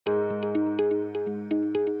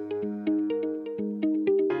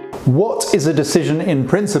What is a decision in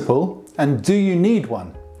principle, and do you need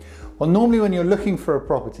one? Well, normally when you're looking for a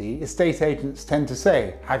property, estate agents tend to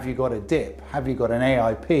say, have you got a DIP? Have you got an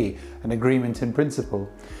AIP, an agreement in principle?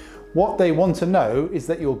 What they want to know is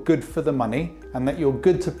that you're good for the money and that you're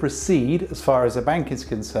good to proceed as far as a bank is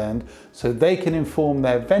concerned, so they can inform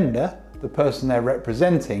their vendor, the person they're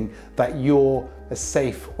representing, that you're a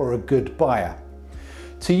safe or a good buyer.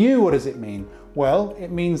 To you, what does it mean? Well,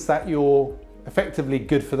 it means that you're effectively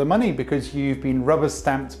good for the money because you've been rubber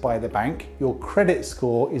stamped by the bank, your credit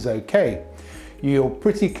score is okay. You're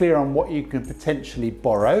pretty clear on what you can potentially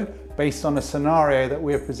borrow based on a scenario that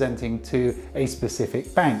we're presenting to a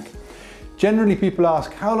specific bank. Generally, people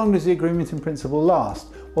ask, how long does the agreement in principle last?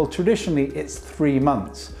 Well, traditionally it's 3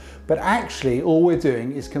 months, but actually all we're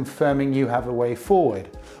doing is confirming you have a way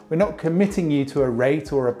forward. We're not committing you to a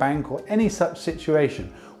rate or a bank or any such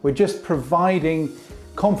situation. We're just providing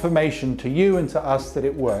confirmation to you and to us that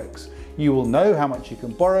it works. You will know how much you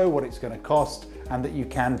can borrow, what it's going to cost, and that you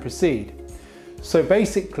can proceed. So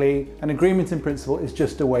basically, an agreement in principle is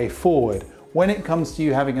just a way forward. When it comes to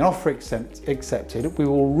you having an offer accepted, we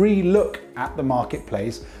will re-look at the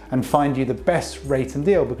marketplace and find you the best rate and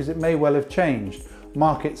deal, because it may well have changed.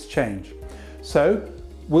 Markets change. So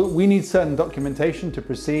we need certain documentation to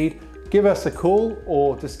proceed. Give us a call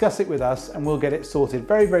or discuss it with us and we'll get it sorted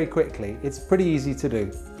very, very quickly. It's pretty easy to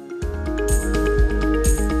do.